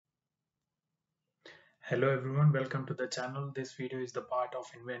Hello everyone, welcome to the channel. This video is the part of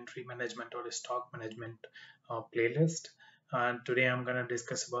inventory management or stock management playlist. And today I'm going to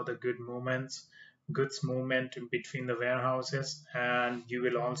discuss about the goods movement in between the warehouses, and you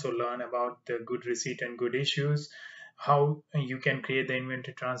will also learn about the good receipt and good issues, how you can create the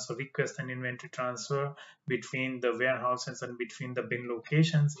inventory transfer request and inventory transfer between the warehouses and between the bin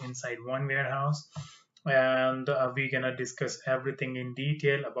locations inside one warehouse. And we're gonna discuss everything in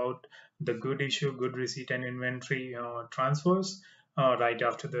detail about the good issue, good receipt, and inventory transfers right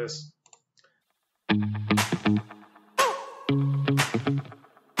after this.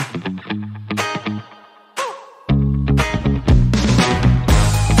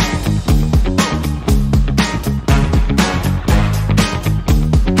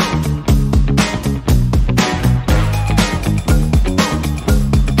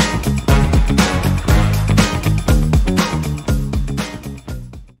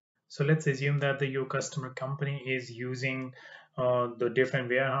 So let's assume that your customer company is using the different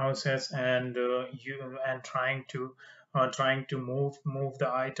warehouses, and trying to move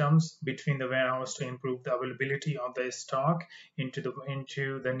the items between the warehouse to improve the availability of the stock into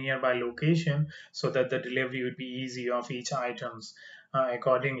the nearby location, so that the delivery would be easy of each items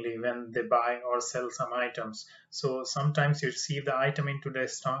accordingly when they buy or sell some items. So sometimes you receive the item into the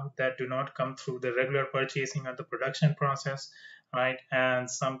stock that do not come through the regular purchasing or the production process, right? And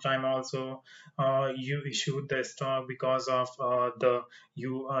sometime also you issued the stock because of the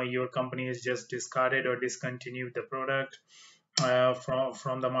you your company is just discarded or discontinued the product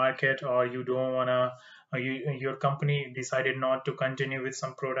from the market, or you don't wanna your company decided not to continue with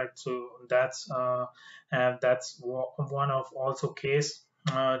some product. So that's one of also case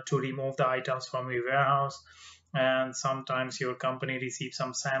to remove the items from your warehouse. And sometimes your company receives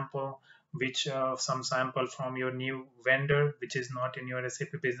some sample from your new vendor, which is not in your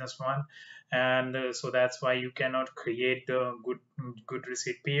SAP business one. And so that's why you cannot create the good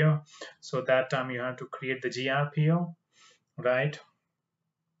receipt PO. So that time you have to create the GRPO, right?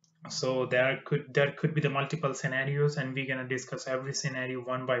 So there could be the multiple scenarios, and we're gonna discuss every scenario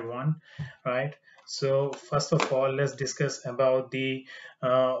one by one, right? So first of all, let's discuss about the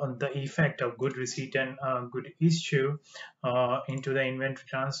effect of good receipt and good issue into the inventory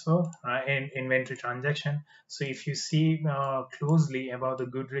transfer and inventory transaction. So if you see closely about the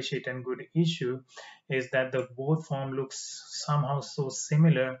good receipt and good issue, is that the both form looks somehow so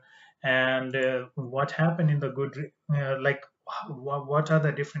similar. And what happened in the like what are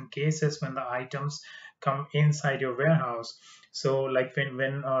the different cases when the items come inside your warehouse. So like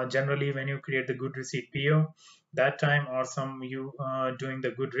when generally when you create the good receipt PO, that time, or some you doing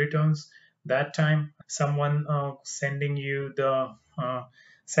the good returns, that time someone sending the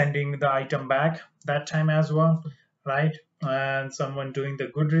item back that time as well, right? And someone doing the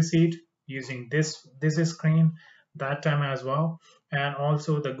good receipt using this screen that time as well. And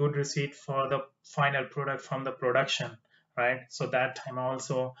also the good receipt for the final product from the production, right? So that time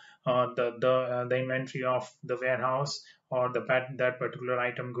also the inventory of the warehouse or that particular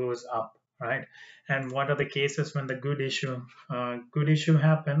item goes up, right? And what are the cases when the good issue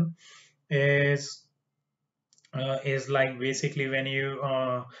happen is like basically when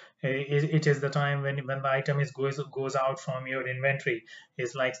it is the time when the item goes out from your inventory,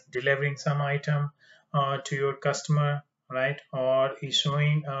 is like delivering some item to your customer, right? Or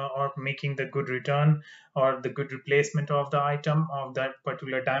issuing or making the good return or the good replacement of the item, of that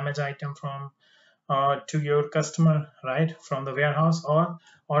particular damaged item from to your customer, right, from the warehouse.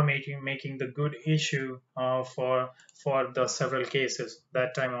 Or making the good issue for the several cases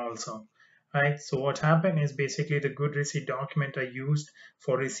that time also, right? So what happened is basically the good receipt document are used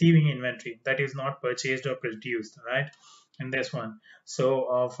for receiving inventory that is not purchased or produced, right, in this one.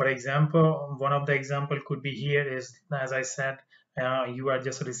 So for example, one of the example could be here is, as I said, you are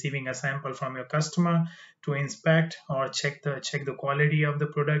just receiving a sample from your customer to inspect or check the quality of the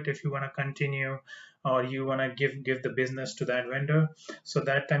product, if you want to continue or you want to give the business to that vendor. So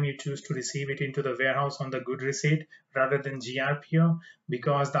that time you choose to receive it into the warehouse on the good receipt rather than GRPO,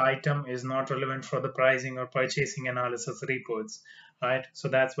 because the item is not relevant for the pricing or purchasing analysis reports, right? So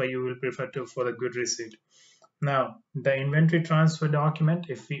that's why you will prefer to for the good receipt. Now, the inventory transfer document,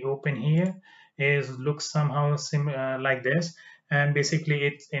 if we open here, looks somehow similar like this. And basically,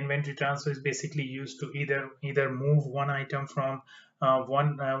 its inventory transfer is basically used to either move one item from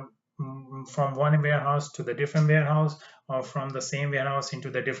one warehouse to the different warehouse, or from the same warehouse into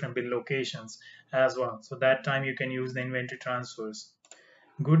the different bin locations as well. So that time you can use the inventory transfers.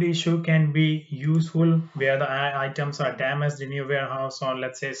 Good issue can be useful where the items are damaged in your warehouse, or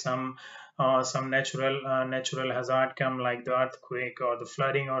let's say some natural hazard come, like the earthquake or the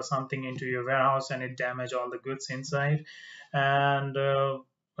flooding or something, into your warehouse, and it damage all the goods inside, and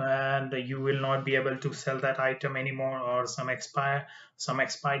you will not be able to sell that item anymore, or some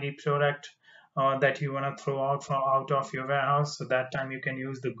expiry product that you want to throw out of your warehouse. So that time you can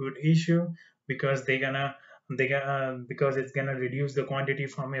use the good issue, because because it's gonna reduce the quantity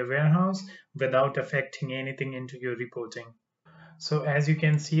from your warehouse without affecting anything into your reporting. So as you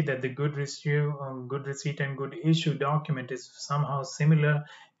can see that the good receipt and good issue document is somehow similar,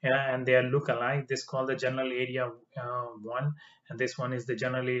 and they are look alike. This called the general area one, and this one is the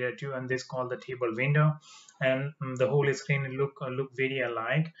general area two, and this called the table window, and the whole screen look very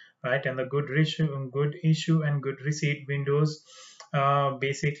alike, right? And the good issue and good receipt windows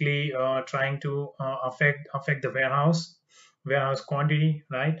basically trying to affect the warehouse quantity,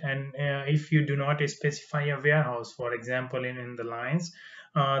 right? And if you do not specify a warehouse, for example, in the lines,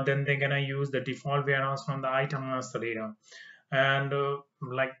 then they're gonna use the default warehouse from the item master data. And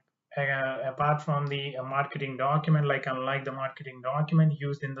like apart from the marketing document, like unlike the marketing document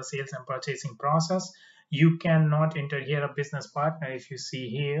used in the sales and purchasing process, you cannot enter here a business partner, if you see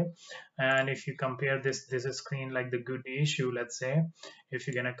here. And if you compare this screen, like the good issue, let's say, if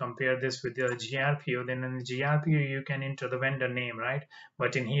you're going to compare this with the grpo, then in the grpo you can enter the vendor name, right?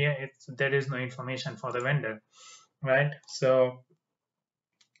 But in here there is no information for the vendor, right? So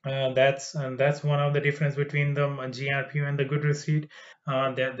that's one of the difference between the GRPU and the good receipt.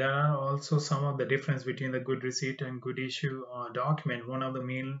 There are also some of the difference between the good receipt and good issue document. One of the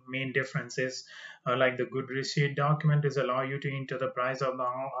main differences, like the good receipt document, is allow you to enter the price of the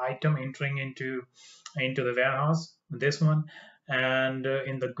item entering into the warehouse. This one. And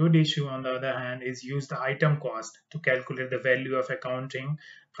in the good issue, on the other hand, is use the item cost to calculate the value of accounting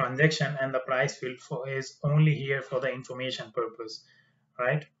transaction, and the price field is only here for the information purpose,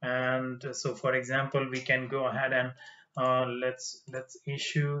 right? And so for example, we can go ahead and let's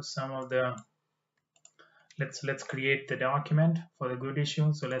issue some of the let's create the document for the good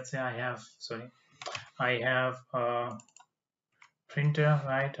issue. So let's say I have a printer,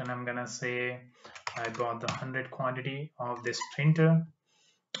 right? And I'm gonna say I bought the 100 quantity of this printer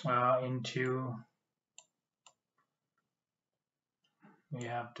into we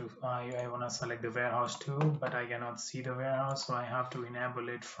have to I want to select the warehouse too, but I cannot see the warehouse, so I have to enable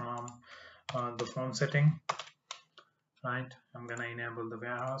it from the form setting, right? I'm gonna enable the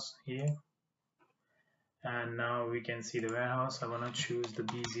warehouse here, and now we can see the warehouse. I want to choose the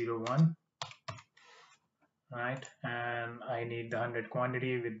B01, right? And I need the 100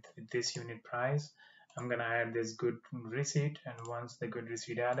 quantity with this unit price. I'm gonna add this good receipt, and once the good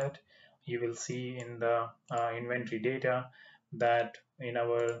receipt added, you will see in the inventory data that in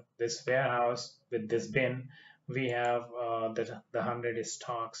our this warehouse with this bin we have the 100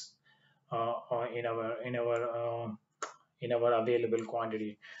 stocks in our available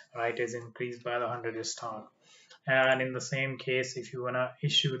quantity, right? Is increased by the 100 stock. And in the same case, if you want to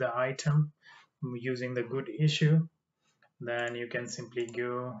issue the item using the good issue, then you can simply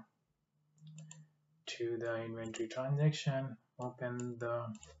go to the inventory transaction, open the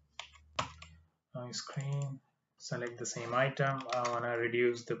screen, select the same item. I want to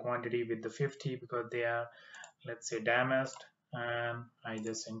reduce the quantity with the 50 because they are, let's say, damaged, and I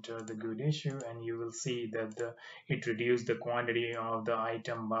just enter the good issue, and you will see that it reduced the quantity of the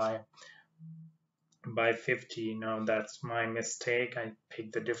item by 50. Now that's my mistake. I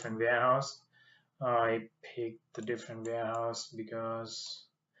picked the different warehouse. I picked the different warehouse because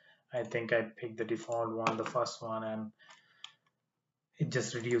I think I picked the default one, the first one, and it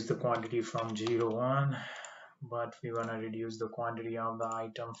just reduced the quantity from 0 1. But we want to reduce the quantity of the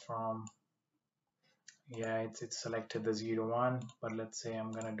item from, yeah, it's selected the 0 1, but let's say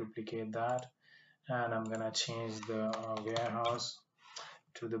I'm gonna duplicate that, and I'm gonna change the warehouse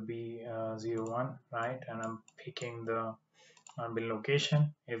to the B01, right? And I'm picking the bin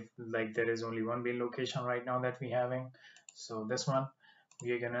location, if like there is only one bin location right now that we having. So this one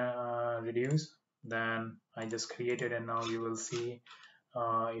we are gonna reduce. Then I just created, and now you will see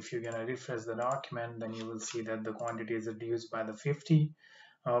if you're gonna refresh the document, then you will see that the quantity is reduced by the 50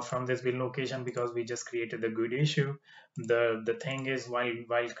 from this bin location, because we just created the good issue. The thing is,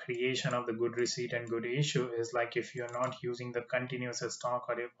 while creation of the good receipt and good issue is like, if you're not using the continuous stock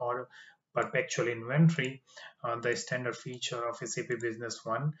or perpetual inventory, the standard feature of SAP Business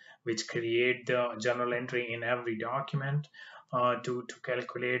One, which create the journal entry in every document to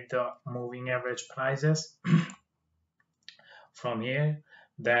calculate the moving average prices from here,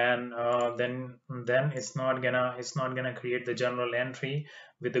 then it's not gonna create the general entry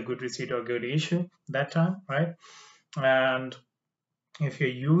with the good receipt or good issue that time, right? And if you're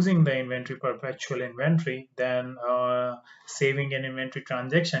using the inventory perpetual inventory, then saving an inventory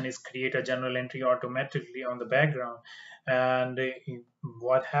transaction is create a journal entry automatically on the background. And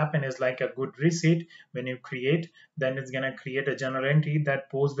what happen is like a good receipt when you create, then it's gonna create a journal entry that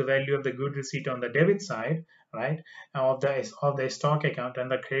posts the value of the good receipt on the debit side, right, of the stock account,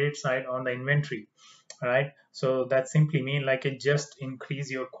 and the credit side on the inventory, right? So that simply mean like it just increase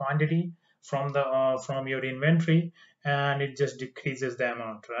your quantity from your inventory, and it just decreases the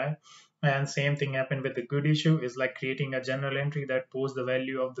amount, right? And same thing happened with the good issue, is like creating a general entry that posts the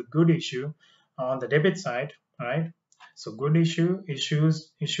value of the good issue on the debit side, right? So good issue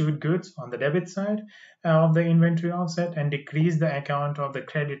issues issued goods on the debit side of the inventory offset, and decrease the account of the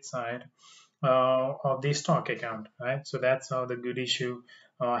credit side of the stock account, right? So that's how the good issue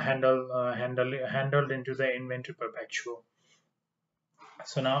handled into the inventory perpetual.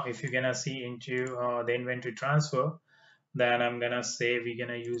 So now if you're gonna see into the inventory transfer, then I'm gonna say we're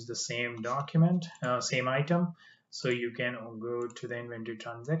gonna use the same document, same item. So you can go to the inventory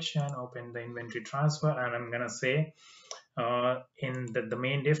transaction, open the inventory transfer, and I'm gonna say in the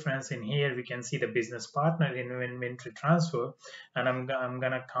main difference in here, we can see the business partner in inventory transfer, and I'm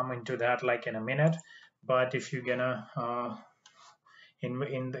gonna come into that like in a minute. But if you're gonna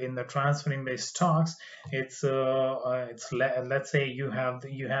in the transferring the stocks, let's say you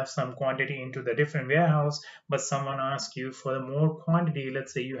have some quantity into the different warehouse, but someone asks you for the more quantity.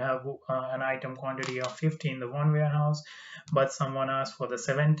 Let's say you have an item quantity of 50 in the one warehouse, but someone asks for the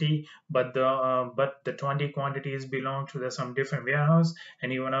 70, but the 20 quantities belong to the some different warehouse,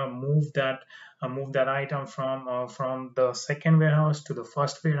 and you want to move that item from the second warehouse to the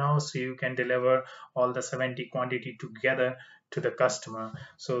first warehouse, so you can deliver all the 70 quantity together to the customer.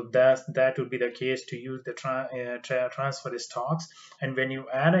 So that would be the case to use the transfer the stocks. And when you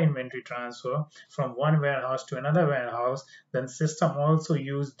add an inventory transfer from one warehouse to another warehouse, then system also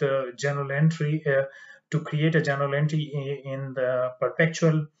use the journal entry to create a journal entry in the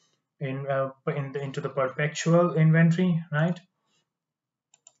perpetual into the perpetual inventory, right?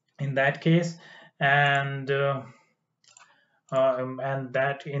 In that case, and that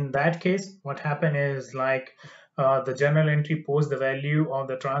in that case, what happened is like the journal entry posts the value of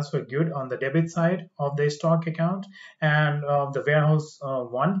the transfer good on the debit side of the stock account and of the warehouse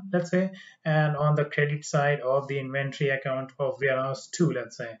one, let's say, and on the credit side of the inventory account of warehouse two,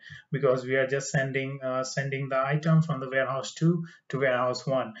 let's say, because we are just sending the item from the warehouse two to warehouse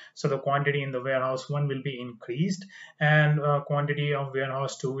one. So the quantity in the warehouse one will be increased, and quantity of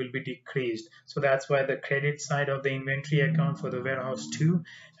warehouse two will be decreased. So that's why the credit side of the inventory account for the warehouse two,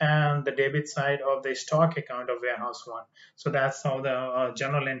 and the debit side of the stock account of warehouse one. So that's how the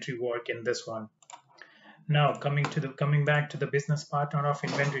journal entry work in this one. Now coming back to the business partner of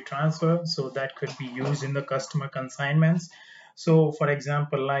inventory transfer, so that could be used in the customer consignments. So for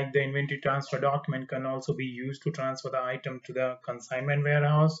example, like the inventory transfer document can also be used to transfer the item to the consignment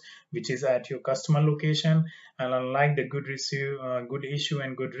warehouse, which is at your customer location. And unlike the good issue and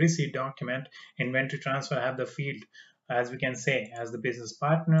good receipt document, inventory transfer have the field, as we can say, as the business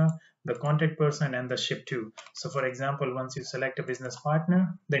partner, the contact person, and the ship to. So for example, once you select a business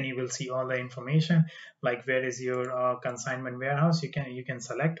partner, then you will see all the information, like where is your consignment warehouse. You can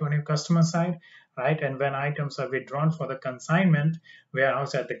select on your customer side, right? And when items are withdrawn for the consignment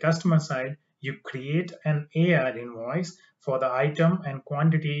warehouse at the customer side, you create an AR invoice for the item and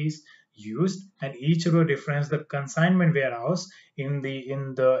quantities used, and each row reference the consignment warehouse in the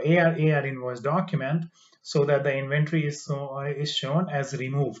AR invoice document, so that the inventory is shown as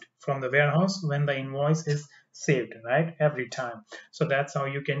removed from the warehouse when the invoice is saved, right, every time. So that's how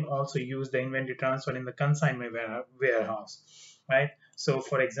you can also use the inventory transfer in the consignment warehouse, right? So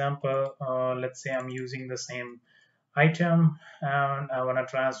for example, let's say I'm using the same item and I want to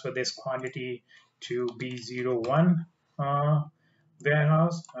transfer this quantity to B01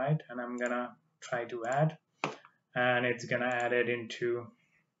 warehouse, right? And I'm gonna try to add, and it's gonna add it into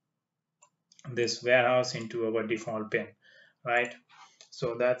this warehouse into our default bin, right?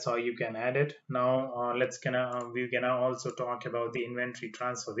 So that's how you can add it. Now we're gonna also talk about the inventory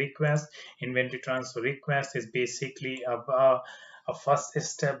transfer request. Inventory transfer request is basically a first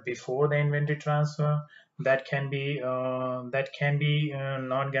step before the inventory transfer that can be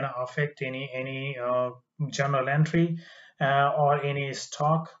not gonna affect any journal entry or any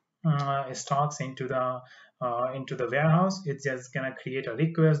stocks into the warehouse. It's just gonna create a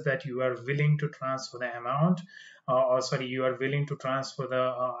request that you are willing to transfer the amount, or sorry, you are willing to transfer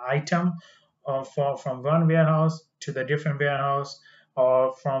the item from one warehouse to the different warehouse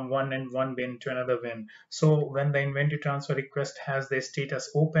or from one bin to another bin. So when the inventory transfer request has the status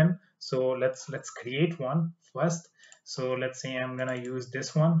open, so let's create one first. So let's say I'm gonna use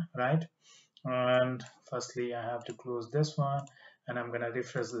this one, right? And firstly I have to close this one, and I'm gonna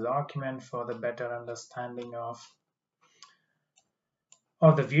refresh the document for the better understanding of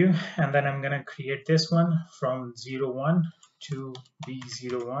the view. And then I'm gonna create this one from 01 to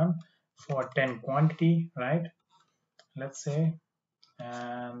B01 for 10 quantity, right? Let's say,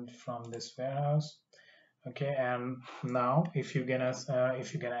 and from this warehouse. Okay, and now if you're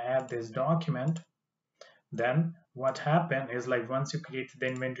gonna add this document, then what happened is, like, once you create the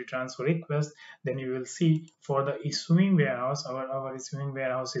inventory transfer request, then you will see for the issuing warehouse, our issuing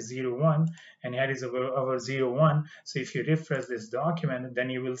warehouse is 01, and here is our 01. So if you refresh this document, then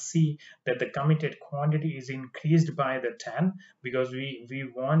you will see that the committed quantity is increased by the 10, because we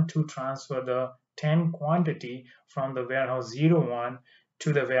want to transfer the 10 quantity from the warehouse 01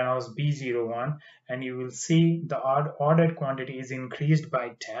 to the warehouse B01, and you will see the ordered quantity is increased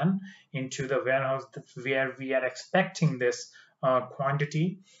by 10 into the warehouse where we are expecting this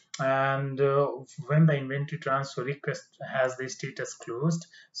quantity. And when the inventory transfer request has the status closed,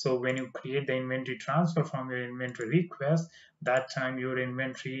 so when you create the inventory transfer from your inventory request, that time your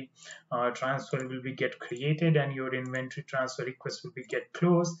inventory transfer will be get created and your inventory transfer request will be get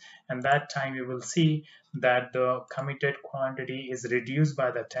closed, and that time you will see that the committed quantity is reduced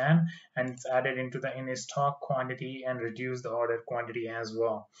by the 10, and it's added into the in stock quantity and reduce the ordered quantity as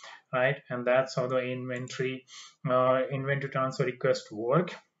well, right? And that's how the inventory transfer request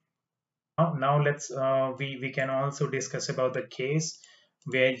work. Now let's we can also discuss about the case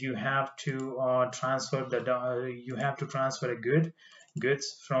where you have to you have to transfer a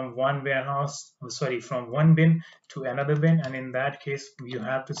goods from one warehouse, sorry, from one bin to another bin, and in that case you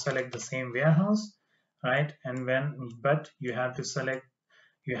have to select the same warehouse, right? And when but you have to select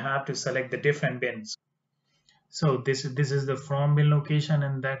the different bins. So this is the from bin location,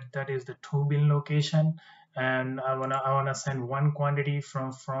 and that is the to bin location. And I wanna send one quantity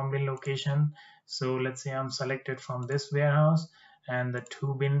from bin location. So let's say I'm selected from this warehouse, and the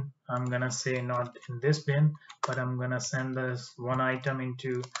to bin, I'm gonna say not in this bin, but I'm gonna send this one item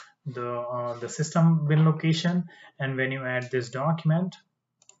into the system bin location. And when you add this document,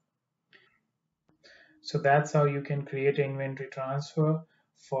 so that's how you can create an inventory transfer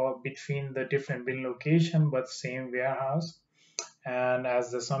for between the different bin location but same warehouse. And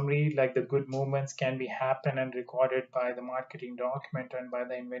as the summary, like, the good movements can be happen and recorded by the marketing document and by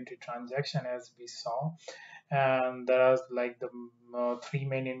the inventory transaction, as we saw. And there are, like, the three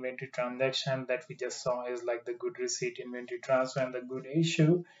main inventory transaction that we just saw is like the good receipt, inventory transfer, and the good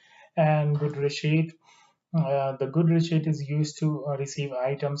issue. And good receipt, the good receipt is used to receive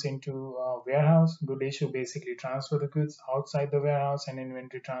items into warehouse. Good issue basically transfer the goods outside the warehouse, and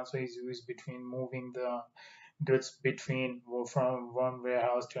inventory transfer is used between moving the goods between from one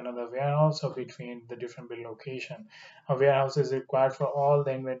warehouse to another warehouse, or between the different bill location. A warehouse is required for all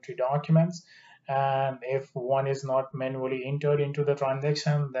the inventory documents, and if one is not manually entered into the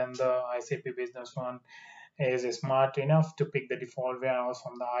transaction, then the ICP business one is smart enough to pick the default warehouse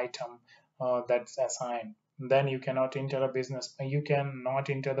from the item that's assigned. Then you cannot enter the business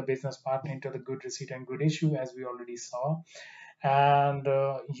partner into the good receipt and good issue, as we already saw. And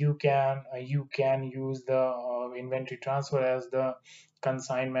you can use the inventory transfer as the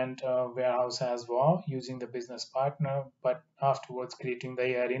consignment warehouse as well, using the business partner, but afterwards creating the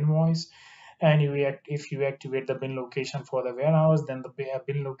air invoice. And if you activate the bin location for the warehouse, then the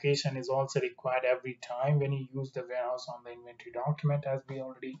bin location is also required every time when you use the warehouse on the inventory document, as we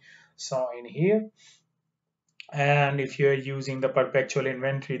already saw in here. And if you're using the perpetual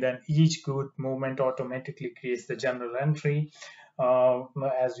inventory, then each good movement automatically creates the general entry,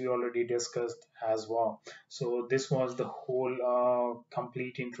 as we already discussed as well. So this was the whole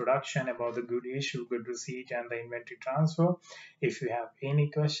complete introduction about the good issue, good receipt, and the inventory transfer. If you have any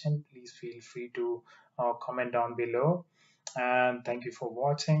question, please feel free to comment down below. And thank you for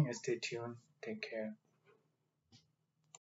watching. Stay tuned. Take care.